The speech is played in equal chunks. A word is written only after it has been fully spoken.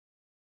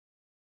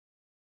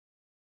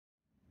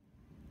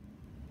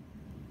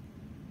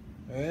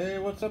Hey,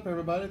 what's up,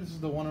 everybody? This is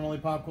the one and only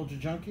Pop Culture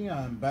Junkie.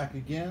 I'm back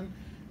again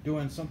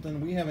doing something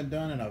we haven't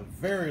done in a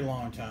very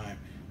long time.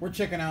 We're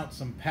checking out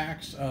some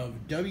packs of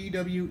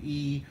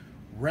WWE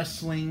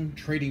wrestling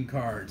trading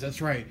cards.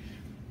 That's right.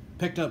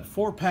 Picked up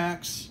 4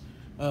 packs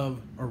of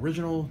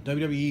original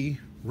WWE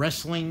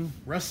wrestling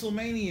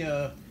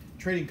Wrestlemania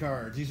trading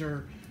cards. These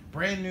are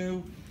brand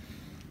new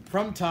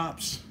from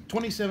Topps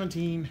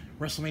 2017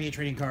 Wrestlemania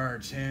trading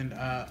cards. And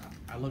I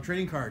love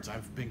trading cards.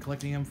 I've been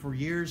collecting them for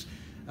years.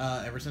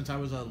 Ever since I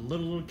was a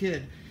little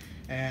kid,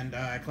 and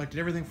I collected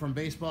everything from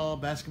baseball,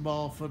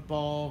 basketball,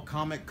 football,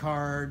 comic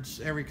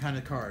cards, every kind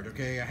of card.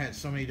 Okay, I had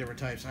so many different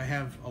types. I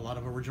have a lot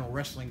of original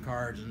wrestling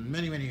cards and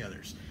many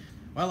others.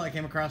 Well, I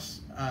came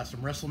across some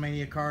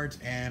WrestleMania cards,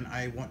 and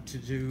I want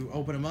to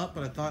open them up,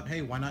 but I thought,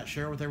 hey, why not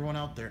share with everyone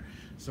out there?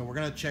 So we're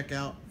gonna check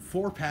out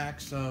 4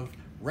 packs of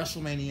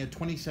WrestleMania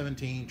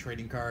 2017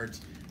 trading cards.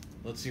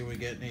 Let's see if we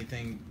get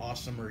anything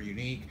awesome or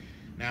unique.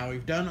 Now,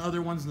 we've done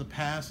other ones in the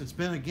past. It's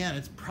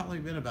probably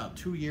been about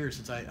 2 years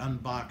since I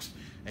unboxed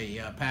a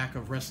pack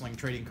of wrestling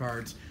trading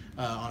cards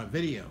on a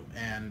video.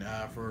 And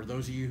for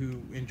those of you who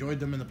enjoyed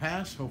them in the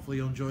past, hopefully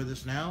you'll enjoy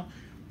this now.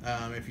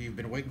 If you've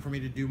been waiting for me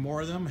to do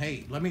more of them,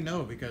 hey, let me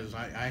know, because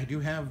I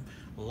do have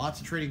lots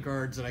of trading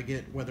cards that I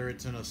get, whether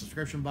it's in a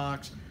subscription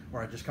box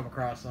or I just come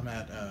across them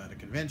at a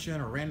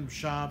convention or random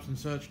shops and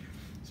such.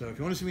 So if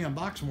you want to see me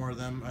unbox more of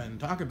them and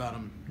talk about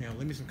them,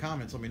 leave me some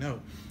comments, let me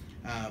know.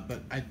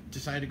 But I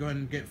decided to go ahead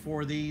and get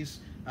 4 of these.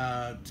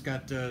 It's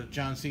got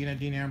John Cena,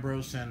 Dean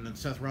Ambrose, and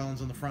Seth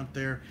Rollins on the front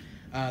there.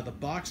 The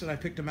box that I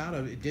picked them out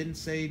of, it didn't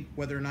say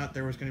whether or not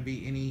there was going to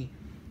be any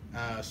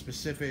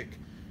specific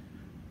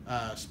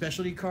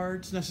specialty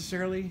cards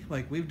necessarily.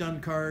 Like, we've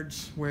done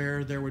cards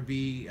where there would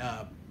be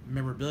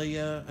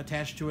memorabilia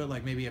attached to it,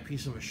 like maybe a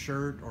piece of a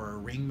shirt or a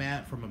ring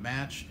mat from a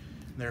match.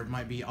 There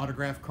might be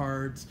autograph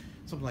cards,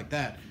 something like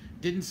that.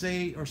 Didn't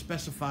say or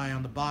specify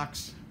on the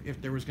box if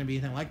there was going to be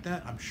anything like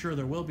that. I'm sure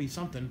there will be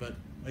something, but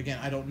again,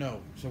 I don't know.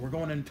 So we're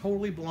going in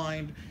totally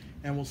blind,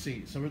 and we'll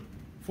see. So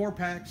 4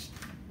 packs.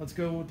 Let's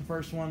go with the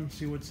first one,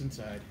 see what's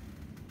inside.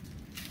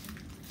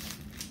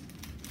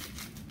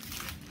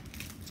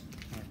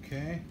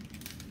 Okay.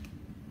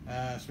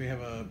 So we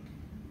have a...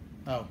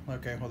 Oh,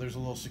 okay. Well, there's a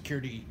little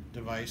security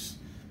device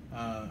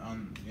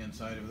on the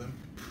inside of them.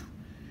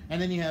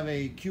 And then you have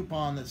a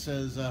coupon that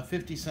says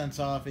 50 cents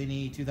off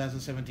any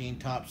 2017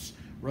 Topps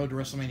Road to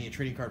WrestleMania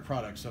trading card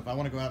products. So if I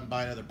want to go out and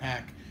buy another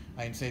pack,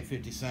 I can save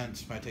 50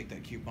 cents if I take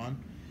that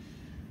coupon.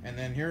 And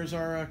then here's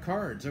our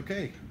cards.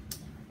 Okay.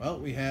 Well,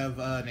 we have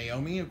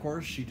Naomi, of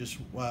course. She just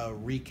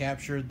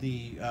recaptured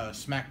the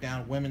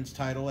SmackDown Women's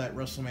title at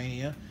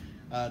WrestleMania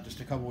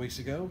just a couple weeks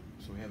ago.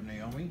 So we have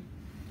Naomi.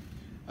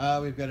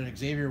 We've got an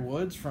Xavier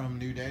Woods from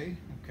New Day.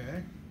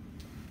 Okay.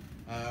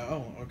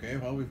 Okay.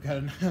 Well, we've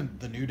got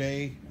the New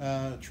Day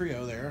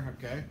trio there.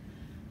 Okay.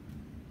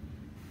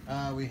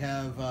 We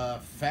have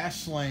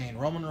Fastlane,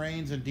 Roman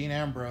Reigns and Dean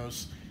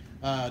Ambrose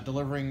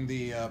delivering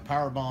the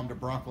power bomb to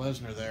Brock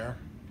Lesnar there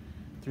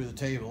through the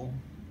table.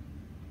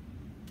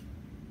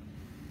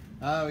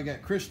 We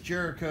got Chris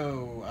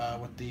Jericho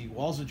with the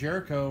Walls of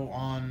Jericho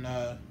on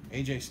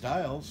AJ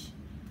Styles.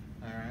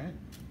 All right.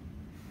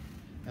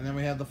 And then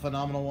we have the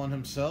phenomenal one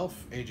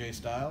himself, AJ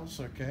Styles.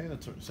 Okay,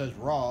 that's what it says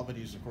Raw, but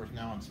he's, of course,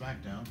 now on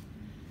SmackDown.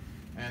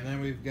 And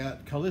then we've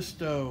got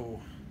Kalisto,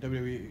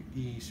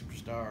 WWE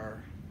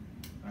Superstar.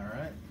 All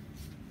right.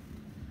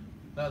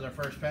 That was our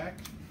first pack.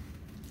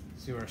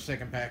 Let's see what our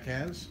second pack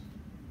has.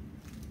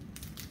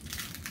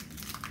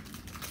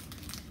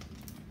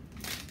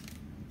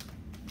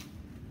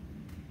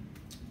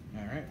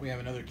 All right, we have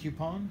another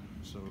coupon,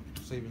 so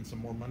saving some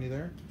more money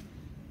there.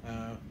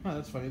 Oh,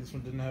 that's funny. This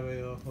one didn't have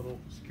a little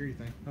security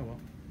thing. Oh well,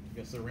 I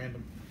guess they're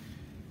random.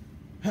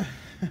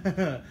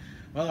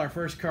 Well, our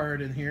first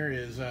card in here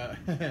is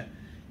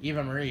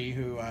Eva Marie,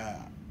 who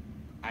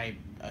I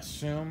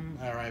assume,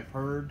 or I've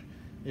heard,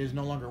 is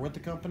no longer with the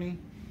company.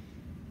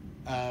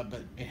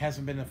 But it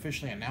hasn't been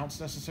officially announced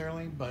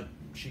necessarily, but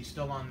she's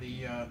still on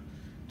the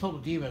Total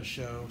Divas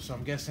show, so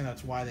I'm guessing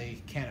that's why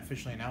they can't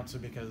officially announce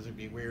it, because it'd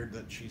be weird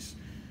that she's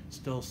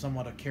still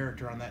somewhat a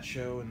character on that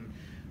show. And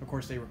of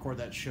course, they record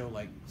that show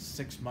like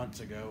 6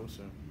 months ago,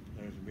 so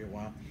there's gonna be a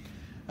while.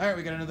 All right,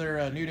 we got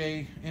another New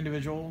Day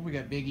individual. We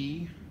got Big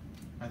E.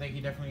 I think he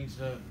definitely needs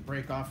to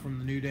break off from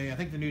the New Day. I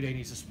think the New Day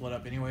needs to split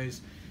up anyways.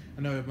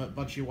 I know a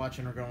bunch of you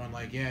watching are going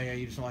like, yeah,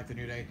 you just don't like the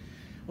New Day.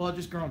 Well, I've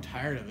just grown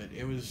tired of it.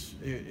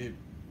 It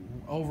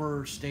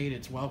overstayed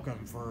its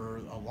welcome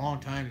for a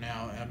long time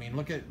now. I mean,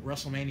 look at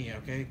WrestleMania,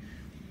 okay?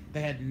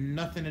 They had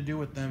nothing to do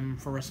with them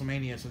for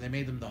WrestleMania, so they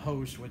made them the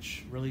host,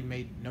 which really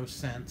made no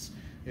sense.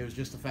 It was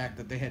just the fact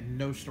that they had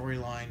no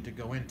storyline to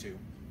go into.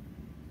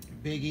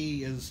 Big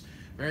E is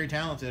very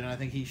talented, and I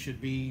think he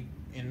should be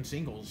in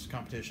singles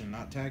competition,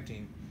 not tag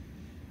team.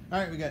 All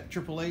right, we got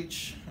Triple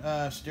H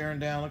staring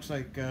down. Looks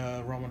like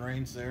Roman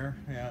Reigns there.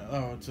 Yeah.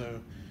 Oh, it's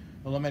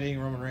eliminating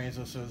Roman Reigns.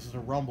 So this is a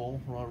Royal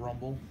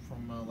Rumble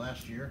from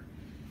last year.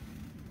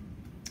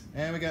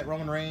 And we got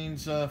Roman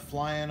Reigns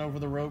flying over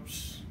the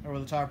ropes, over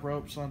the top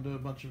ropes onto a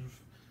bunch of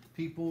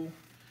people.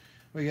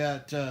 We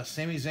got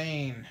Sami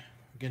Zayn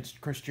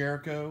against Chris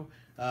Jericho.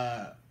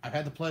 I've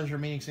had the pleasure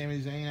of meeting Sami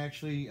Zayn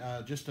actually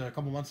just a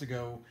couple months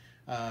ago.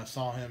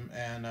 Saw him,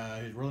 and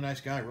he's a really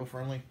nice guy, real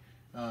friendly.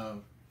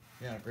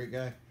 Yeah, great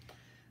guy.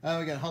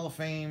 We got Hall of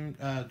Fame,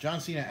 John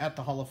Cena at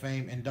the Hall of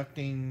Fame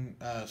inducting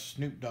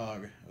Snoop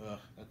Dogg.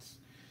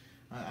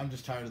 I'm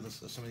just tired of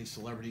some of these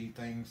celebrity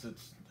things.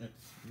 It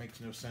makes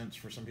no sense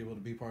for some people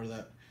to be part of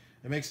that.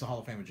 It makes the Hall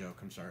of Fame a joke.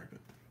 I'm sorry,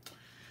 but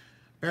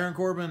Baron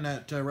Corbin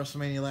at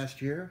WrestleMania last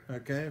year.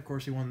 Okay, of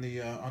course he won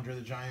the Andre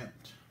the Giant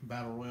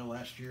Battle Royal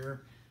last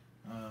year.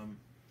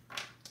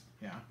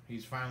 Yeah,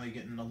 he's finally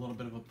getting a little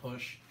bit of a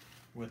push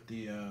with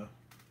the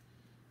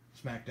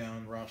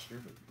SmackDown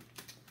roster. But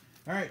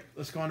all right,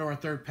 let's go on to our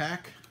third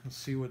pack. Let's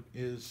see what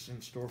is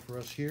in store for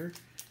us here.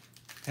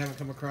 Haven't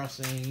come across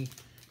any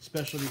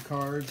specialty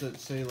cards that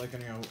say like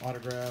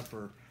autograph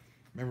or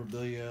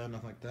memorabilia,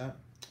 nothing like that.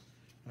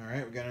 All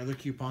right, we got another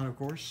coupon, of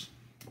course.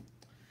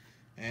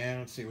 And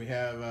let's see, we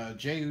have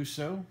Jey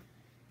Uso.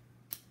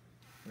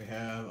 We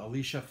have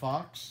Alicia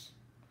Fox.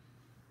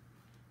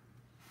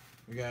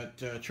 We got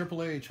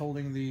Triple H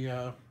holding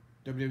the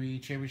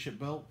WWE Championship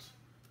belt.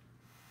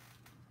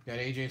 We got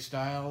AJ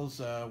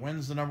Styles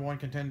wins the #1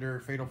 contender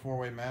Fatal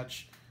 4-Way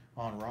match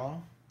on Raw.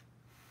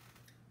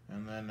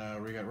 And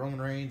then we got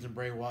Roman Reigns and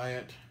Bray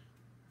Wyatt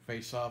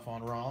face off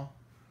on Raw.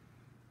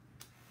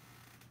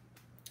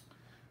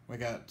 We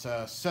got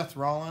Seth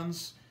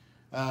Rollins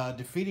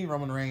defeating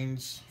Roman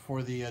Reigns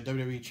for the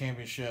WWE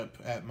Championship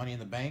at Money in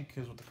the Bank,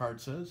 is what the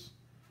card says.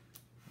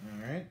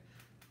 Alright.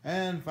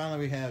 And finally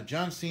we have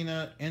John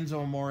Cena,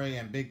 Enzo Amore,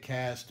 and Big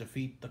Cass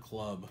defeat the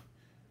Club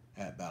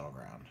at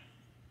Battleground.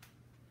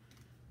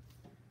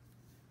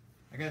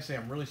 I gotta say,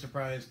 I'm really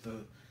surprised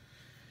the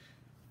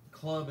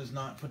Club is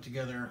not put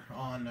together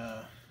on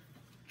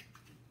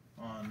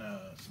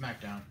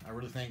SmackDown. I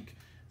really think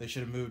they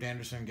should have moved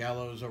Anderson and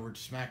Gallows over to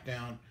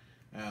SmackDown,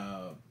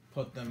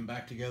 put them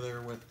back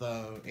together with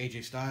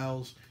AJ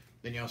Styles.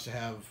 Then you also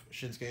have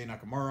Shinsuke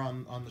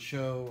Nakamura on the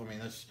show. I mean,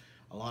 that's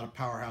a lot of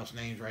powerhouse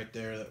names right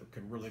there that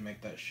could really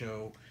make that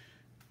show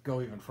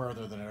go even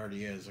further than it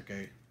already is,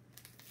 okay?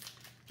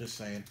 Just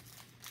saying.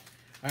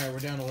 Alright, we're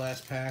down to the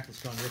last pack.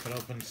 Let's go and rip it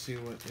open and see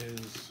what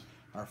is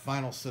our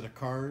final set of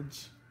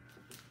cards.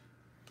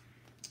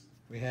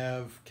 We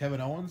have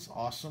Kevin Owens,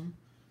 awesome.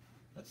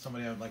 That's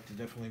somebody I would like to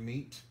definitely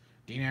meet.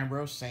 Dean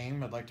Ambrose,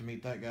 same. I'd like to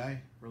meet that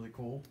guy. Really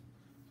cool.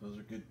 Those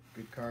are good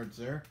cards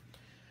there.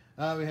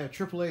 We have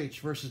Triple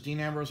H versus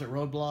Dean Ambrose at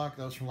Roadblock.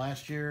 That was from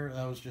last year.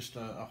 That was just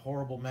a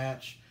horrible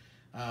match.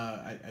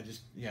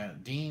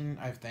 Dean,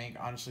 I think,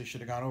 honestly should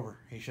have gone over.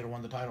 He should have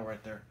won the title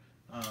right there.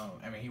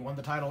 I mean, he won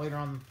the title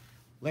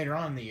later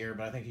on in the year,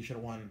 but I think he should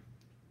have won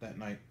that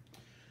night.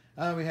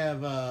 We have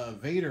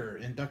Vader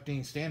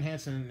inducting Stan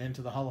Hansen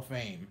into the Hall of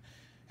Fame.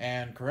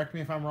 And correct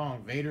me if I'm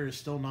wrong, Vader is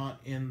still not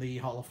in the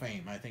Hall of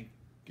Fame. I think,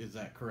 is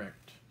that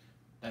correct?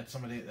 That's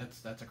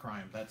a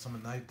crime. That's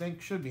someone I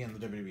think should be in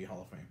the WWE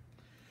Hall of Fame.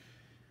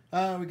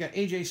 We got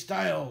AJ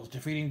Styles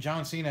defeating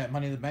John Cena at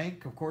Money in the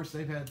Bank. Of course,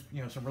 they've had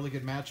some really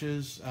good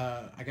matches.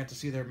 I got to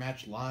see their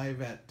match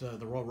live at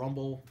the Royal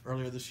Rumble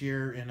earlier this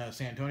year in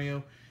San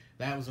Antonio.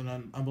 That was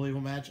an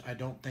unbelievable match. I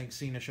don't think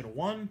Cena should have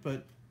won,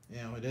 but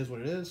it is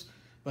what it is.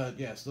 But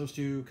yes, those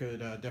two could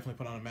definitely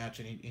put on a match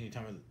any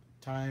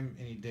time,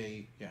 any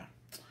day. Yeah.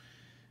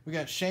 We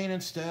got Shane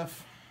and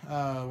Steph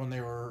when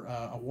they were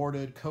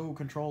awarded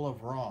co-control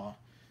of Raw.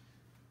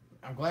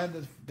 I'm glad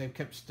that they've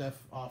kept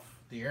Steph off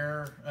the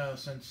air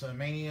since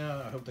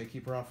Mania. I hope they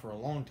keep her off for a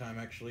long time,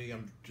 actually.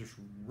 I'm just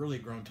really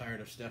grown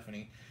tired of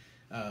Stephanie.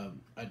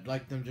 I'd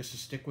like them just to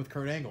stick with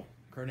Kurt Angle.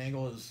 Kurt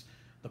Angle is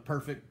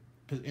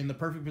in the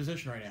perfect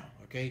position right now,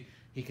 okay?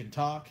 He can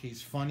talk,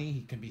 he's funny,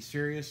 he can be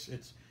serious.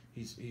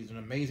 He's an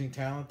amazing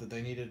talent that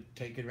they need to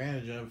take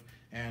advantage of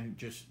and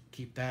just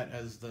keep that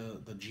as the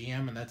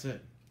GM, and that's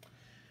it.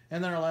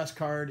 And then our last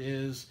card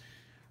is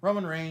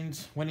Roman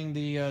Reigns winning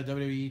the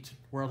WWE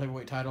World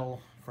Heavyweight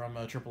title from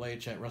Triple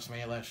H at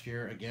WrestleMania last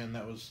year. Again,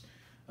 that was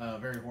a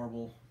very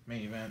horrible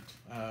main event.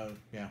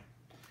 Yeah.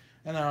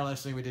 And then our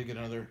last thing, we did get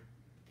another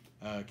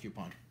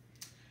coupon.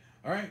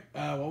 All right.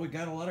 Well, we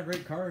got a lot of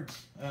great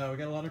cards. We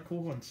got a lot of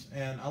cool ones.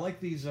 And I like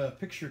these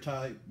picture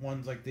type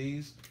ones like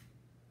these.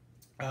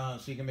 So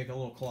you can make a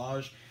little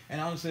collage. And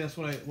honestly, that's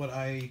what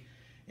I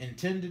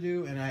intend to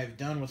do, and I've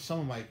done with some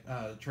of my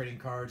trading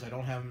cards. I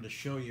don't have them to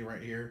show you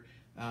right here,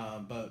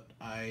 but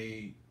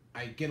I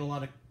get a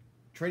lot of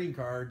trading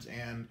cards,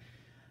 and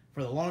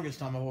for the longest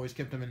time I've always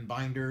kept them in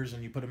binders,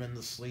 and you put them in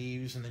the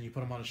sleeves, and then you put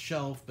them on a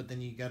shelf, but then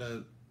you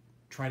gotta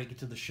try to get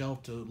to the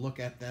shelf to look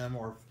at them,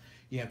 or if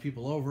you have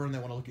people over and they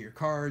want to look at your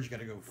cards, you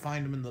gotta go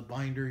find them in the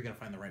binder, you gotta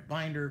find the right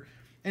binder.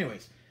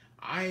 Anyways,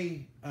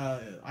 I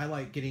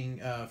like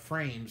getting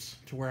frames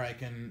to where I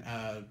can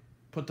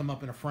put them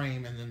up in a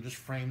frame and then just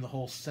frame the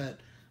whole set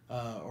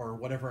or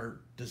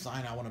whatever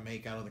design I want to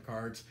make out of the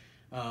cards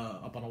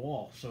up on a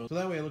wall. So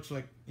that way it looks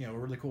like a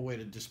really cool way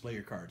to display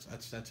your cards.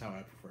 That's how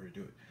I prefer to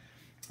do it.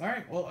 All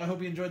right. Well, I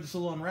hope you enjoyed this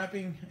little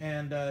unwrapping,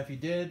 and if you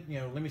did,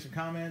 leave me some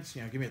comments.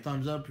 Give me a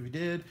thumbs up if you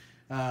did.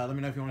 Let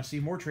me know if you want to see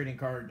more trading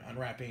card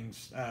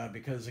unwrappings,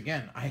 because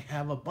again, I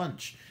have a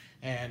bunch,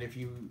 and if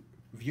you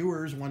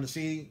viewers want to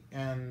see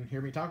and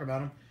hear me talk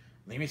about them,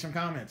 leave me some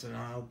comments, and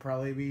I'll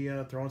probably be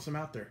throwing some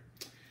out there.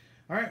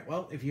 All right.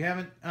 Well, if you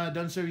haven't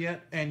done so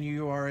yet, and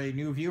you are a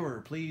new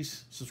viewer,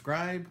 please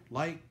subscribe,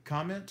 like,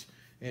 comment.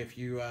 If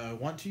you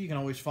want to, you can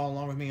always follow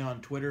along with me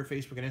on Twitter,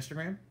 Facebook, and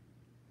Instagram.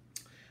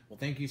 Well,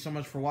 thank you so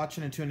much for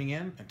watching and tuning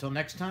in. Until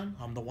next time,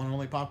 I'm the one and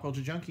only Pop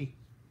Culture Junkie,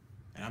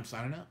 and I'm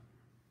signing out.